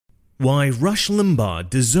Why Rush Limbaugh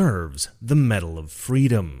deserves the Medal of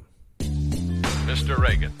Freedom. Mr.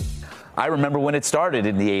 Reagan. I remember when it started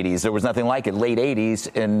in the 80s. There was nothing like it, late 80s,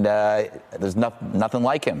 and there's nothing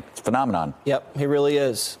like him. It's a phenomenon. Yep, he really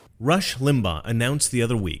is. Rush Limbaugh announced the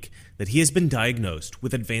other week that he has been diagnosed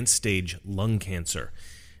with advanced stage lung cancer.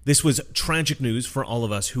 This was tragic news for all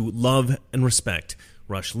of us who love and respect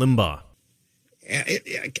Rush Limbaugh.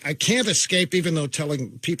 I can't escape, even though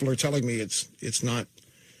people are telling me it's not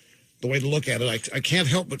the way to look at it. I can't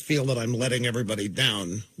help but feel that I'm letting everybody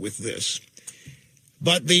down with this.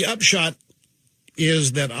 But the upshot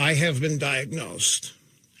is that I have been diagnosed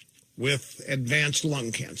with advanced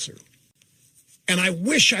lung cancer. And I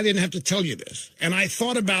wish I didn't have to tell you this. And I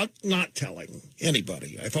thought about not telling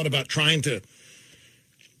anybody. I thought about trying to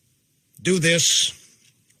do this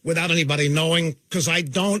without anybody knowing, because I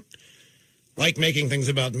don't like making things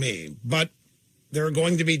about me. But there are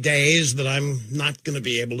going to be days that I'm not going to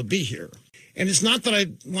be able to be here. And it's not that I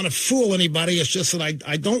want to fool anybody. It's just that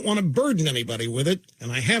I don't want to burden anybody with it,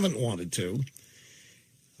 and I haven't wanted to.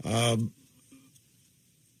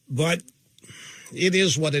 But it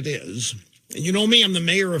is what it is. And you know me, I'm the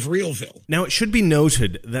mayor of Realville. Now, it should be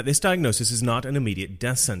noted that this diagnosis is not an immediate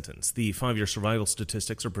death sentence. The 5-year survival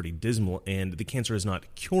statistics are pretty dismal, and the cancer is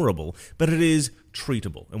not curable, but it is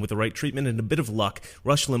treatable. And with the right treatment and a bit of luck,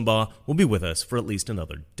 Rush Limbaugh will be with us for at least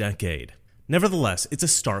another decade. Nevertheless, it's a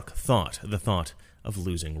stark thought, the thought of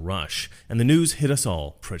losing Rush, and the news hit us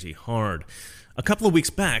all pretty hard. A couple of weeks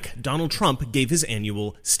back, Donald Trump gave his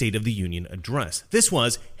annual State of the Union address. This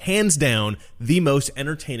was, hands down, the most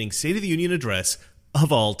entertaining State of the Union address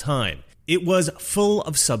of all time. It was full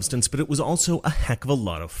of substance, but it was also a heck of a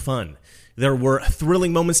lot of fun. There were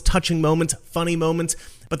thrilling moments, touching moments, funny moments,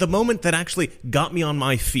 but the moment that actually got me on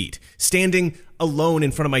my feet, standing alone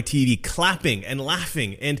in front of my TV, clapping and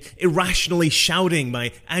laughing and irrationally shouting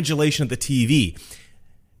my adulation at the TV,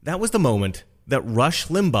 that was the moment that Rush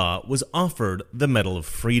Limbaugh was offered the Medal of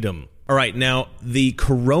Freedom. All right, now, the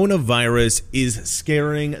coronavirus is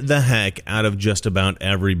scaring the heck out of just about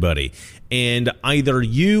everybody. And either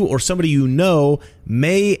you or somebody you know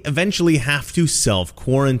may eventually have to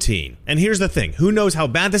self-quarantine. And here's the thing. Who knows how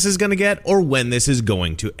bad this is going to get or when this is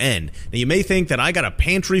going to end? Now, you may think that I got a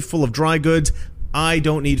pantry full of dry goods. I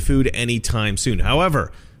don't need food anytime soon.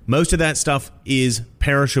 However, most of that stuff is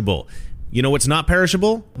perishable. You know what's not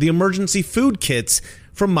perishable? The emergency food kits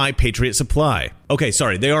from My Patriot Supply. Okay,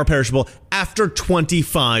 sorry, they are perishable after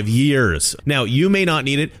 25 years. Now, you may not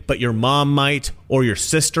need it, but your mom might, or your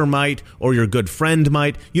sister might, or your good friend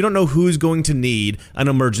might. You don't know who's going to need an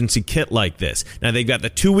emergency kit like this. Now, they've got the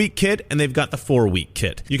 2-week kit, and they've got the 4-week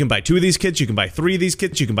kit. You can buy 2 of these kits, you can buy 3 of these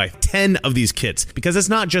kits, you can buy 10 of these kits, because it's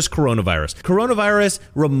not just coronavirus. Coronavirus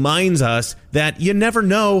reminds us that you never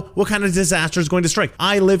know what kind of disaster is going to strike.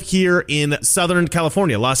 I live here in Southern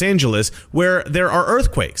California, Los Angeles, where there are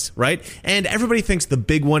earthquakes, right? And everybody thinks the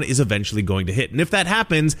big one is eventually going to hit. And if that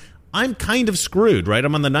happens, I'm kind of screwed, right?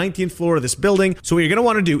 I'm on the 19th floor of this building. So what you're going to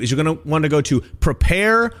want to do is you're going to want to go to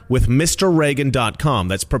preparewithmrreagan.com.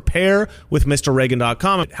 That's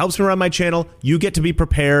preparewithmrreagan.com. It helps me run my channel. You get to be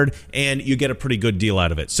prepared, and you get a pretty good deal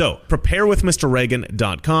out of it. So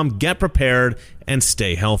preparewithmrreagan.com. Get prepared and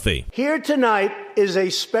stay healthy. Here tonight is a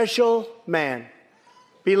special man,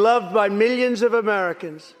 beloved by millions of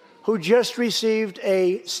Americans, who just received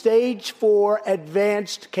a stage 4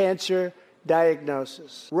 advanced cancer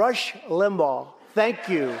diagnosis. Rush Limbaugh, thank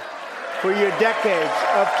you for your decades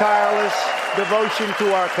of tireless devotion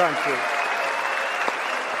to our country.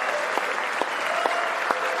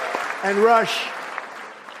 And Rush,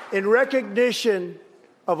 in recognition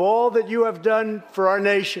of all that you have done for our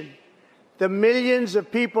nation, the millions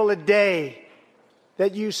of people a day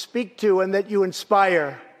that you speak to and that you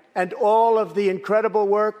inspire, and all of the incredible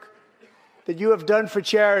work that you have done for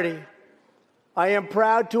charity, I am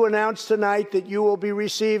proud to announce tonight that you will be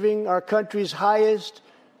receiving our country's highest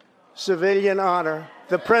civilian honor,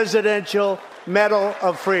 the Presidential Medal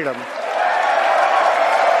of Freedom.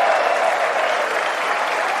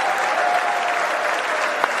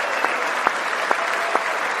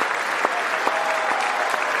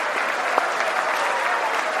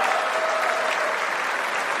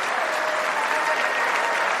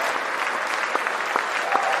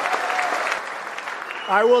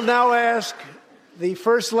 I will now ask the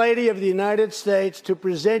First Lady of the United States to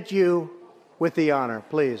present you with the honor,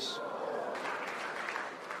 please.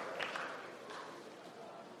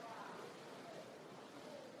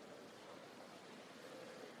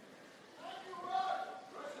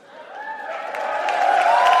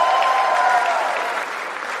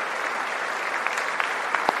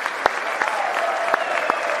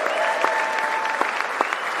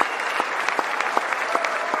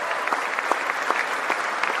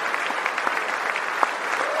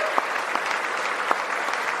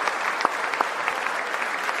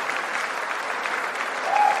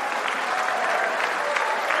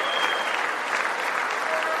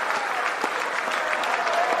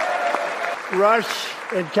 Rush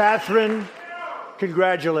and Catherine,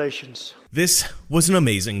 congratulations. This was an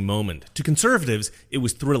amazing moment. To conservatives, it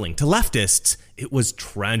was thrilling. To leftists, it was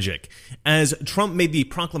tragic. As Trump made the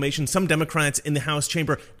proclamation, some Democrats in the House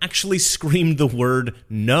chamber actually screamed the word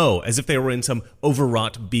no, as if they were in some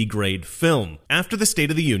overwrought B-grade film. After the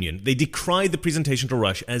State of the Union, they decried the presentation to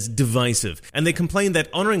Rush as divisive, and they complained that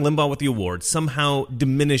honoring Limbaugh with the award somehow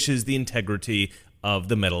diminishes the integrity of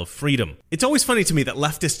the Medal of Freedom. It's always funny to me that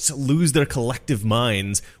leftists lose their collective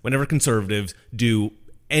minds whenever conservatives do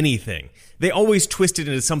anything. They always twist it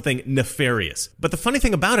into something nefarious. But the funny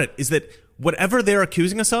thing about it is that whatever they're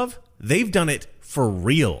accusing us of, they've done it for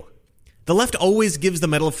real. The left always gives the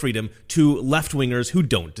Medal of Freedom to left-wingers who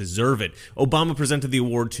don't deserve it. Obama presented the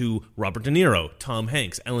award to Robert De Niro, Tom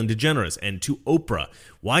Hanks, Ellen DeGeneres, and to Oprah.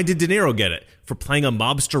 Why did De Niro get it? For playing a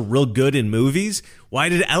mobster real good in movies? Why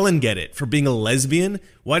did Ellen get it? For being a lesbian?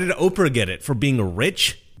 Why did Oprah get it? For being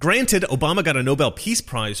rich? Granted, Obama got a Nobel Peace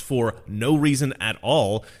Prize for no reason at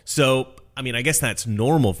all, so, I guess that's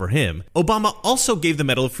normal for him. Obama also gave the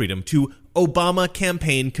Medal of Freedom to Obama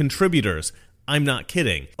campaign contributors. I'm not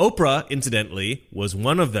kidding. Oprah, incidentally, was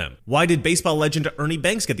one of them. Why did baseball legend Ernie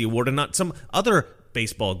Banks get the award and not some other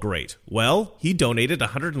baseball great? Well, he donated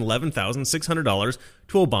 $111,600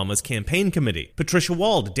 to Obama's campaign committee. Patricia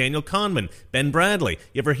Wald, Daniel Kahneman, Ben Bradley.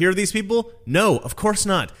 You ever hear of these people? No, of course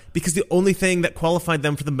not, because the only thing that qualified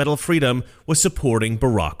them for the Medal of Freedom was supporting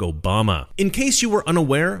Barack Obama. In case you were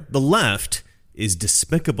unaware, the left is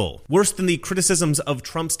despicable. Worse than the criticisms of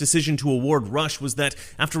Trump's decision to award Rush was that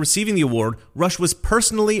after receiving the award, Rush was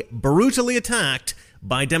personally brutally attacked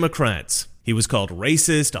by Democrats. He was called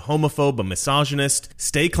racist, a homophobe, a misogynist.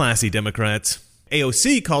 Stay classy, Democrats.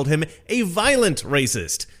 AOC called him a violent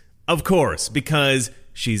racist. Of course, because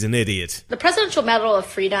she's an idiot. The Presidential Medal of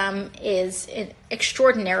Freedom is an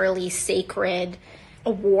extraordinarily sacred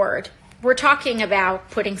award. We're talking about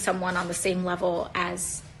putting someone on the same level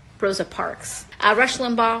as Rosa Parks. Rush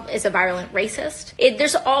Limbaugh is a violent racist.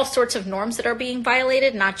 There's all sorts of norms that are being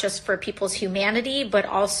violated, not just for people's humanity, but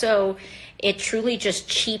also it truly just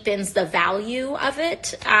cheapens the value of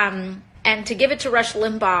it. And to give it to Rush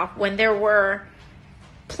Limbaugh when there were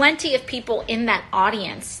plenty of people in that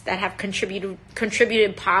audience that have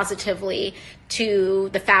contributed positively to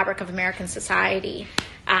the fabric of American society,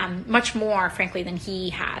 much more, frankly, than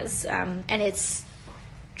he has. And it's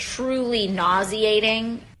truly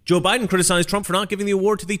nauseating. Joe Biden criticized Trump for not giving the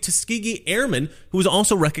award to the Tuskegee Airman, who was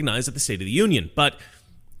also recognized at the State of the Union. But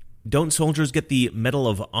don't soldiers get the Medal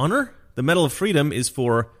of Honor? The Medal of Freedom is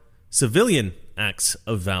for civilian acts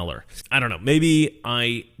of valor. I don't know. Maybe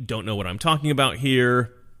I don't know what I'm talking about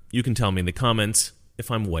here. You can tell me in the comments if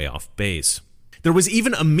I'm way off base. There was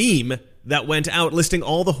even a meme that went out listing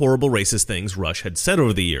all the horrible racist things Rush had said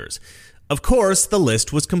over the years. Of course, the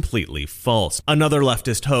list was completely false. Another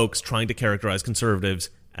leftist hoax trying to characterize conservatives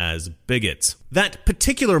as bigots. That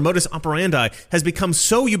particular modus operandi has become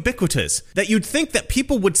so ubiquitous that you'd think that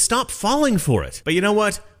people would stop falling for it. But you know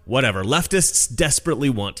what? Whatever. Leftists desperately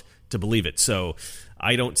want to believe it, so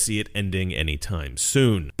I don't see it ending anytime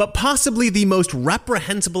soon. But possibly the most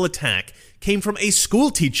reprehensible attack came from a school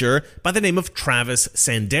teacher by the name of Travis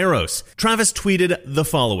Sanderos. Travis tweeted the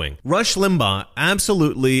following: Rush Limbaugh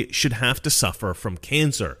absolutely should have to suffer from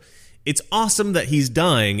cancer. It's awesome that he's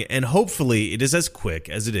dying, and hopefully it is as quick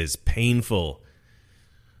as it is painful.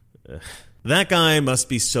 That guy must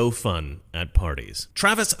be so fun at parties.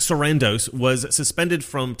 Travis Sanderos was suspended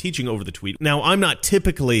from teaching over the tweet. Now, I'm not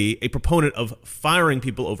typically a proponent of firing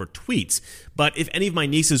people over tweets, but if any of my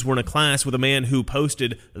nieces were in a class with a man who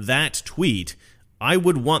posted that tweet, I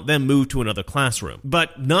would want them moved to another classroom.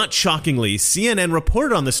 But not shockingly, CNN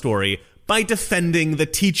reported on the story by defending the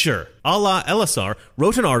teacher. Ala Elisar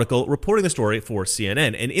wrote an article reporting the story for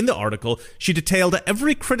CNN, and in the article, she detailed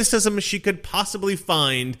every criticism she could possibly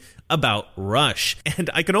find about Rush. And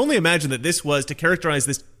I can only imagine that this was to characterize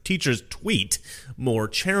this teacher's tweet more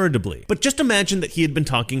charitably. But just imagine that he had been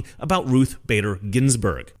talking about Ruth Bader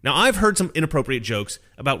Ginsburg. Now, I've heard some inappropriate jokes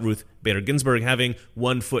about Ruth Bader Ginsburg having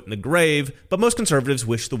one foot in the grave, but most conservatives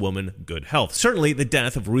wish the woman good health. Certainly, the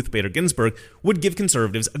death of Ruth Bader Ginsburg would give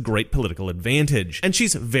conservatives a great political advantage. And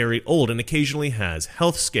she's very old and occasionally has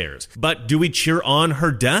health scares. But do we cheer on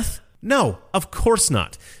her death? No, of course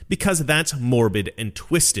not, because that's morbid and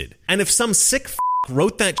twisted. And if some sick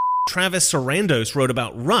wrote that Travis Sanderos wrote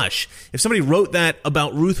about Rush, if somebody wrote that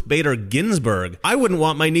about Ruth Bader Ginsburg, I wouldn't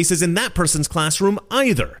want my nieces in that person's classroom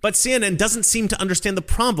either. But CNN doesn't seem to understand the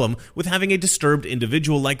problem with having a disturbed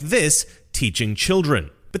individual like this teaching children.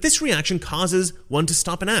 But this reaction causes one to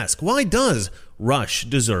stop and ask, why does Rush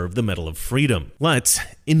deserve the Medal of Freedom? Let's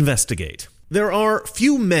investigate. There are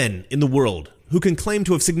few men in the world who can claim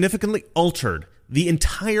to have significantly altered the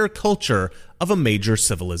entire culture of a major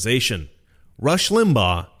civilization. Rush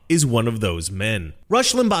Limbaugh is one of those men.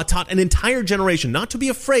 Rush Limbaugh taught an entire generation not to be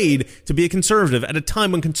afraid to be a conservative at a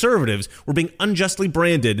time when conservatives were being unjustly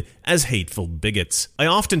branded as hateful bigots. I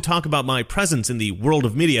often talk about my presence in the world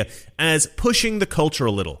of media as pushing the culture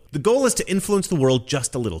a little. The goal is to influence the world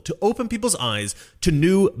just a little, to open people's eyes to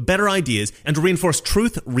new, better ideas, and to reinforce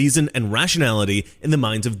truth, reason, and rationality in the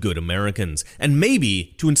minds of good Americans, and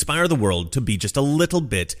maybe to inspire the world to be just a little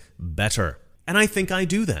bit better. And I think I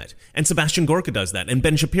do that. And Sebastian Gorka does that. And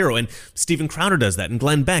Ben Shapiro and Steven Crowder does that. And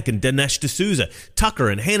Glenn Beck and Dinesh D'Souza, Tucker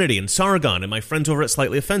and Hannity and Sargon and my friends over at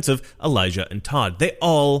Slightly Offensive, Elijah and Todd. They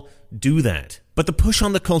all do that. But the push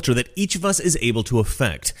on the culture that each of us is able to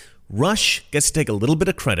affect, Rush gets to take a little bit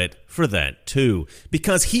of credit for that too,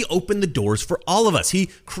 because he opened the doors for all of us. He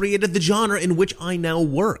created the genre in which I now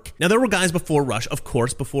work. Now, there were guys before Rush, of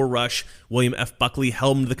course. Before Rush, William F. Buckley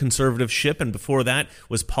helmed the conservative ship, and before that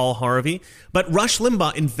was Paul Harvey. But Rush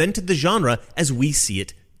Limbaugh invented the genre as we see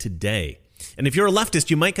it today. And if you're a leftist,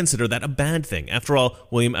 you might consider that a bad thing. After all,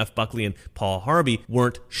 William F. Buckley and Paul Harvey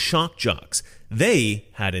weren't shock jocks. They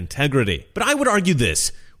had integrity. But I would argue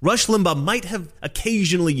this. Rush Limbaugh might have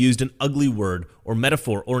occasionally used an ugly word or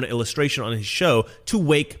metaphor or an illustration on his show to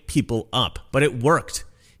wake people up, but it worked.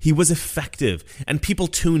 He was effective, and people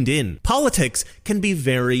tuned in. Politics can be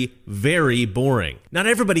very, very boring. Not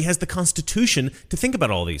everybody has the constitution to think about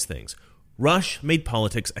all these things. Rush made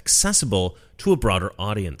politics accessible to a broader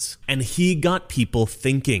audience, and he got people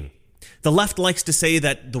thinking. The left likes to say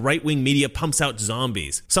that the right-wing media pumps out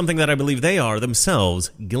zombies, something that I believe they are themselves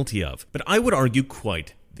guilty of. But I would argue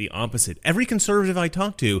quite the opposite. Every conservative I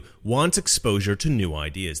talk to wants exposure to new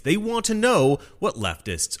ideas. They want to know what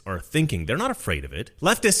leftists are thinking. They're not afraid of it.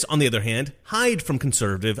 Leftists, on the other hand, hide from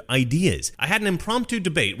conservative ideas. I had an impromptu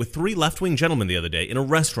debate with 3 left-wing gentlemen the other day in a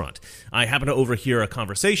restaurant. I happened to overhear a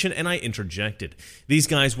conversation and I interjected. These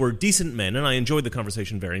guys were decent men and I enjoyed the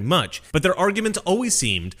conversation very much, but their arguments always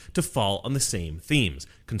seemed to fall on the same themes.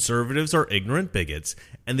 Conservatives are ignorant bigots,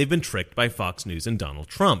 and they've been tricked by Fox News and Donald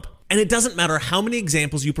Trump. And it doesn't matter how many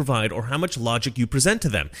examples you provide or how much logic you present to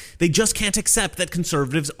them. They just can't accept that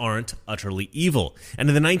conservatives aren't utterly evil. And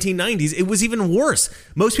in the 1990s, it was even worse.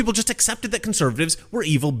 Most people just accepted that conservatives were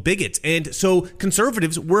evil bigots, and so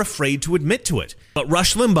conservatives were afraid to admit to it. But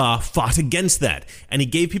Rush Limbaugh fought against that, and he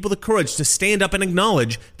gave people the courage to stand up and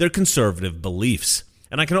acknowledge their conservative beliefs.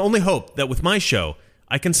 And I can only hope that with my show,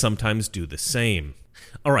 I can sometimes do the same.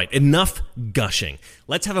 All right, enough gushing.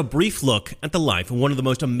 Let's have a brief look at the life of one of the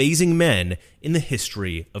most amazing men in the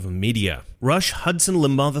history of media. Rush Hudson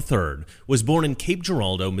Limbaugh III was born in Cape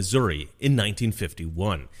Girardeau, Missouri in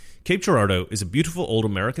 1951. Cape Girardeau is a beautiful old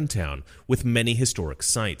American town with many historic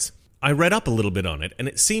sites. I read up a little bit on it, and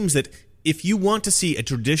it seems that if you want to see a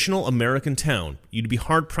traditional American town, you'd be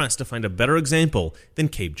hard-pressed to find a better example than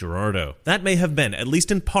Cape Girardeau. That may have been, at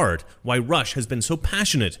least in part, why Rush has been so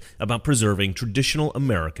passionate about preserving traditional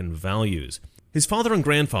American values. His father and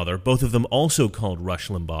grandfather, both of them also called Rush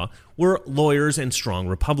Limbaugh, were lawyers and strong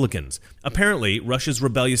Republicans. Apparently, Rush's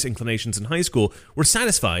rebellious inclinations in high school were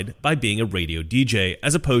satisfied by being a radio DJ,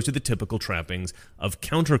 as opposed to the typical trappings of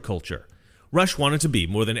counterculture. Rush wanted to be,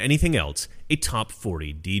 more than anything else, a top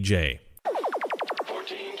 40 DJ.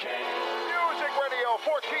 14K. Music Radio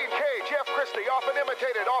 14K. Jeff Christie, often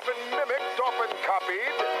imitated, often mimicked, often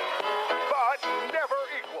copied, but never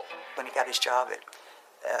equal. When he got his job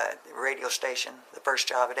at the radio station, the first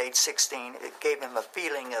job at age 16, it gave him a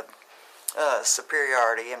feeling of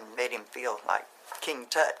superiority and made him feel like King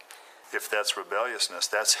Tut. If that's rebelliousness,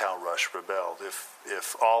 that's how Rush rebelled.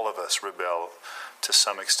 If all of us rebel to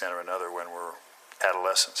some extent or another when we're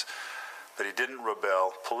adolescents. But he didn't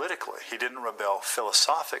rebel politically. He didn't rebel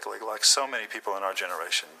philosophically like so many people in our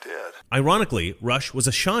generation did. Ironically, Rush was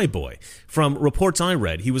a shy boy. From reports I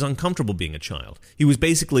read, he was uncomfortable being a child. He was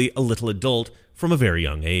basically a little adult from a very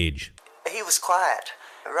young age. He was quiet.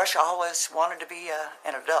 Rush always wanted to be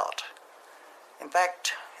an adult. In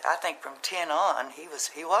fact, I think from 10 on, he was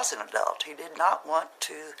an adult. He did not want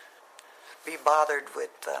to be bothered with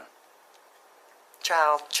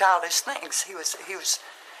childish things. He was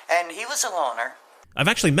a loner. I've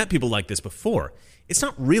actually met people like this before. It's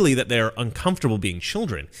not really that they're uncomfortable being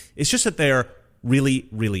children. It's just that they're really,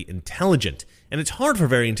 really intelligent. And it's hard for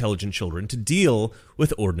very intelligent children to deal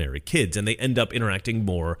with ordinary kids, and they end up interacting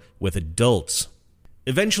more with adults.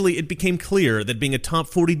 Eventually, it became clear that being a top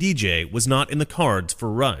 40 DJ was not in the cards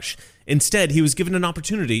for Rush. Instead, he was given an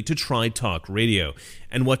opportunity to try talk radio.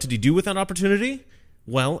 And what did he do with that opportunity?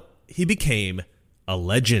 Well, he became a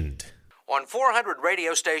legend. On 400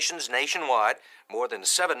 radio stations nationwide, more than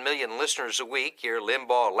 7 million listeners a week hear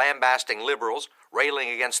Limbaugh lambasting liberals, railing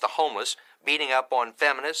against the homeless, beating up on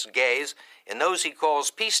feminists, gays, and those he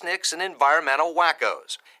calls peaceniks and environmental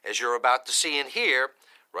wackos. As you're about to see and hear,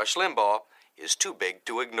 Rush Limbaugh is too big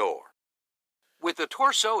to ignore. With a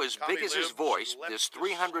torso as big as his voice, this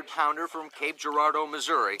 300-pounder from Cape Girardeau,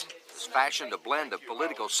 Missouri, has fashioned a blend of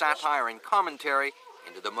political satire and commentary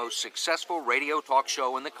into the most successful radio talk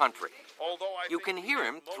show in the country. You can hear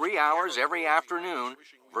him 3 hours every afternoon,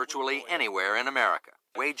 virtually anywhere in America,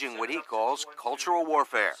 waging what he calls cultural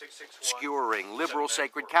warfare, skewering liberal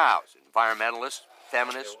sacred cows, environmentalists,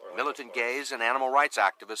 feminists, militant gays, and animal rights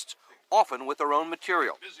activists, often with their own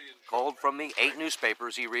material, culled from the 8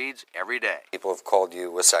 newspapers he reads every day. People have called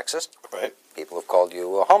you a sexist. Right. People have called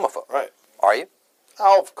you a homophobe. Right. Are you?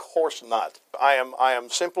 Oh, of course not. I am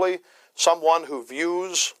simply someone who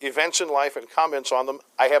views events in life and comments on them.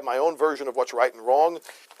 I have my own version of what's right and wrong.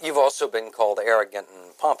 You've also been called arrogant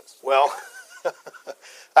and pompous. Well,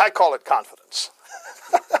 I call it confidence.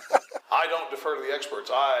 I don't defer to the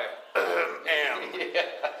experts. I am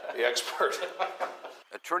the expert.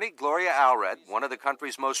 Attorney Gloria Allred, one of the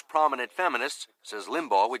country's most prominent feminists, says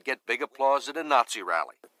Limbaugh would get big applause at a Nazi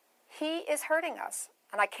rally. He is hurting us,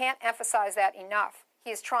 and I can't emphasize that enough.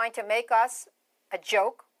 He is trying to make us a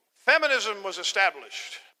joke. Feminism was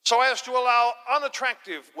established so as to allow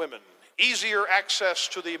unattractive women easier access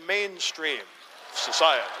to the mainstream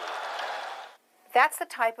society. That's the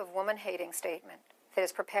type of woman-hating statement that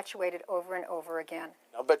is perpetuated over and over again.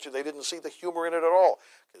 I'll bet you they didn't see the humor in it at all,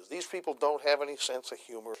 because these people don't have any sense of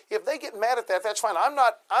humor. If they get mad at that, that's fine. I'm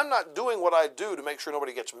not doing what I do to make sure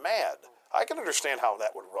nobody gets mad. I can understand how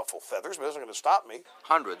that would ruffle feathers, but it isn't going to stop me.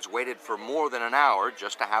 Hundreds waited for more than an hour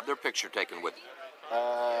just to have their picture taken with him.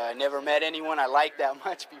 I never met anyone I liked that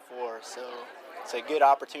much before, so it's a good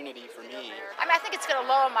opportunity for me. I think it's going to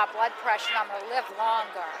lower my blood pressure and I'm going to live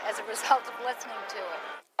longer as a result of listening to it.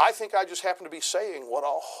 I think I just happen to be saying what a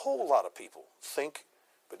whole lot of people think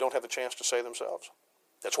but don't have the chance to say themselves.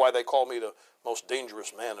 That's why they call me the most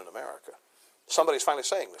dangerous man in America. Somebody's finally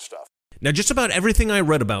saying this stuff. Now, just about everything I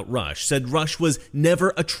read about Rush said Rush was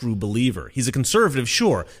never a true believer. He's a conservative,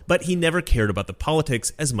 sure, but he never cared about the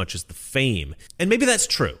politics as much as the fame. And maybe that's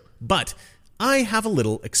true, but I have a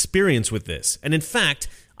little experience with this. And in fact,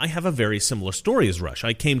 I have a very similar story as Rush.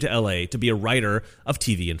 I came to LA to be a writer of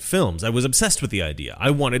TV and films. I was obsessed with the idea.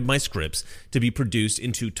 I wanted my scripts to be produced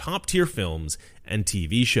into top-tier films and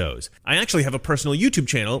TV shows. I actually have a personal YouTube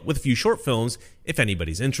channel with a few short films if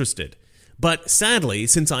anybody's interested. But sadly,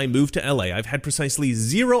 since I moved to LA, I've had precisely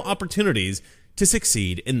 0 opportunities to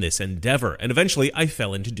succeed in this endeavor. And eventually, I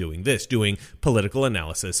fell into doing political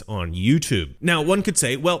analysis on YouTube. Now, one could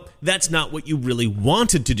say, well, that's not what you really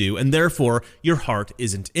wanted to do, and therefore, your heart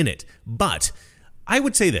isn't in it. But I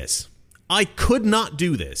would say this. I could not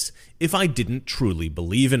do this if I didn't truly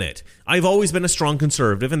believe in it. I've always been a strong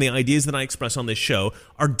conservative, and the ideas that I express on this show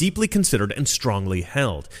are deeply considered and strongly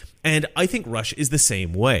held. And I think Rush is the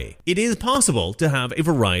same way. It is possible to have a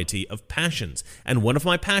variety of passions, and one of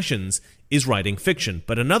my passions is writing fiction,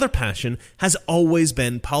 but another passion has always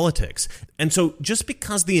been politics. And so just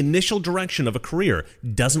because the initial direction of a career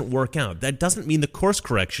doesn't work out, that doesn't mean the course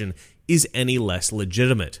correction is any less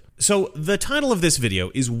legitimate. So the title of this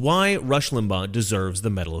video is Why Rush Limbaugh Deserves the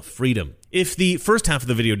Medal of Freedom. If the first half of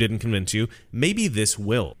the video didn't convince you, maybe this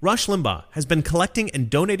will. Rush Limbaugh has been collecting and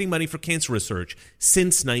donating money for cancer research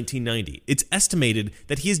since 1990. It's estimated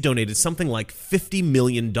that he has donated something like $50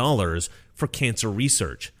 million for cancer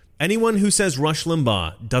research. Anyone who says Rush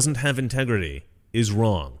Limbaugh doesn't have integrity is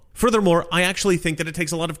wrong. Furthermore, I actually think that it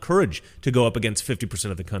takes a lot of courage to go up against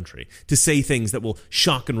 50% of the country, to say things that will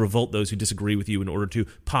shock and revolt those who disagree with you in order to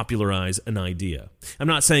popularize an idea. I'm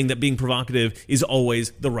not saying that being provocative is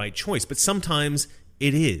always the right choice, but sometimes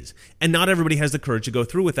it is. And not everybody has the courage to go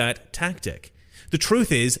through with that tactic. The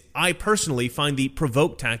truth is, I personally find the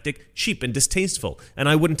provoke tactic cheap and distasteful, and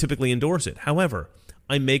I wouldn't typically endorse it. However,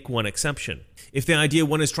 I make one exception. If the idea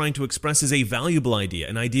one is trying to express is a valuable idea,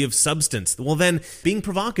 an idea of substance, well then, being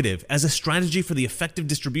provocative as a strategy for the effective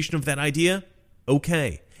distribution of that idea,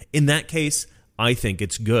 okay. In that case, I think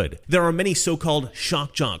it's good. There are many so-called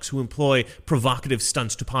shock jocks who employ provocative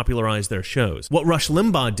stunts to popularize their shows. What Rush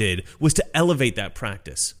Limbaugh did was to elevate that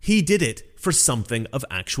practice. He did it for something of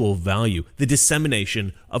actual value, the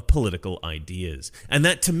dissemination of political ideas. And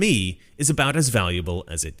that, to me, is about as valuable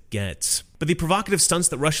as it gets. But the provocative stunts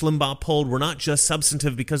that Rush Limbaugh pulled were not just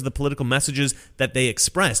substantive because of the political messages that they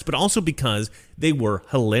expressed, but also because they were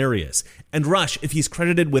hilarious. And Rush, if he's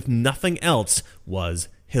credited with nothing else, was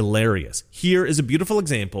hilarious. Here is a beautiful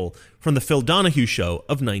example from the Phil Donahue Show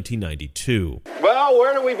of 1992. Well,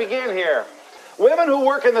 where do we begin here? Women who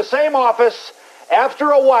work in the same office,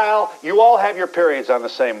 after a while, you all have your periods on the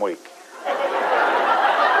same week.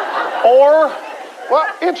 Or, well,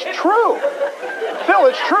 it's true. Phil,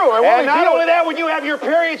 it's true. And not only that, when you have your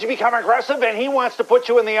periods, you become aggressive, and he wants to put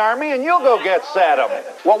you in the Army, and you'll go get Saddam.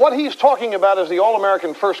 Well, what he's talking about is the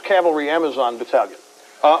All-American 1st Cavalry Amazon Battalion.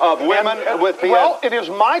 Of women with PMS? Well, it is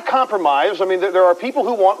my compromise. I mean, there are people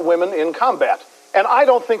who want women in combat, and I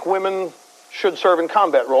don't think women should serve in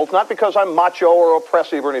combat roles, not because I'm macho or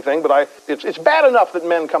oppressive or anything, but it's bad enough that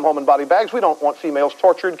men come home in body bags. We don't want females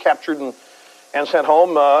tortured, captured, and sent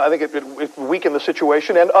home. I think it weakened the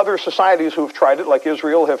situation, and other societies who have tried it, like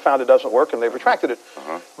Israel, have found it doesn't work, and they've retracted it.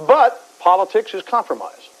 But politics is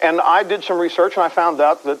compromise. And I did some research, and I found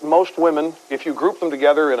out that most women, if you group them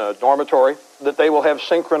together in a dormitory, that they will have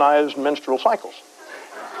synchronized menstrual cycles.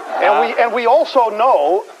 And we also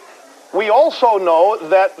know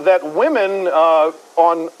that women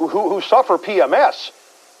who suffer PMS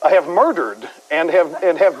have murdered and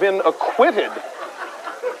have been acquitted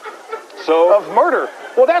of murder.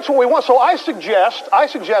 Well, that's what we want. So I suggest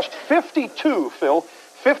 52, Phil,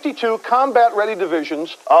 52 combat-ready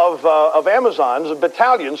divisions of Amazons,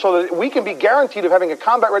 battalions, so that we can be guaranteed of having a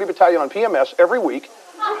combat-ready battalion on PMS every week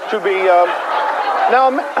to be...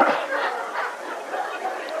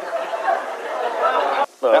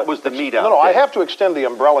 that was the meat out. No, I have to extend the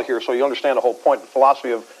umbrella here so you understand the whole point and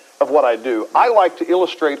philosophy of what I do. I like to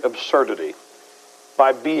illustrate absurdity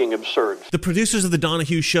by being absurd. The producers of The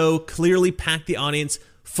Donahue Show clearly packed the audience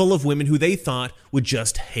full of women who they thought would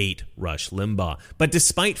just hate Rush Limbaugh. But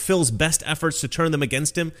despite Phil's best efforts to turn them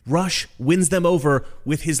against him, Rush wins them over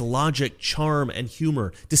with his logic, charm, and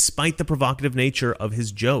humor, despite the provocative nature of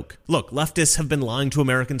his joke. Look, leftists have been lying to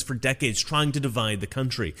Americans for decades, trying to divide the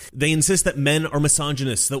country. They insist that men are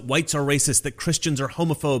misogynists, that whites are racist, that Christians are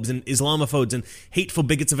homophobes and Islamophobes and hateful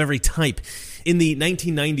bigots of every type. In the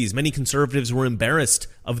 1990s, many conservatives were embarrassed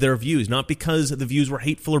of their views, not because the views were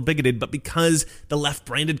hateful or bigoted, but because the left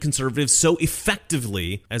branded conservatives so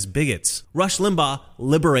effectively as bigots. Rush Limbaugh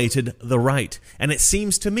liberated the right, and it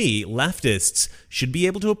seems to me leftists should be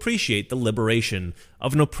able to appreciate the liberation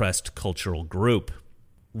of an oppressed cultural group.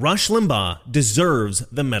 Rush Limbaugh deserves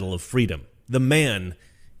the Medal of Freedom. The man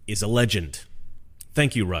is a legend.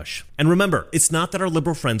 Thank you, Rush. And remember, it's not that our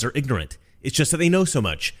liberal friends are ignorant. It's just that they know so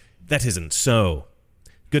much. That isn't so.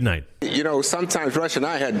 Good night. You know, sometimes Rush and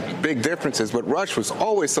I had big differences, but Rush was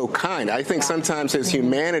always so kind. I think sometimes his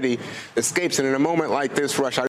humanity escapes, and in a moment like this, Rush,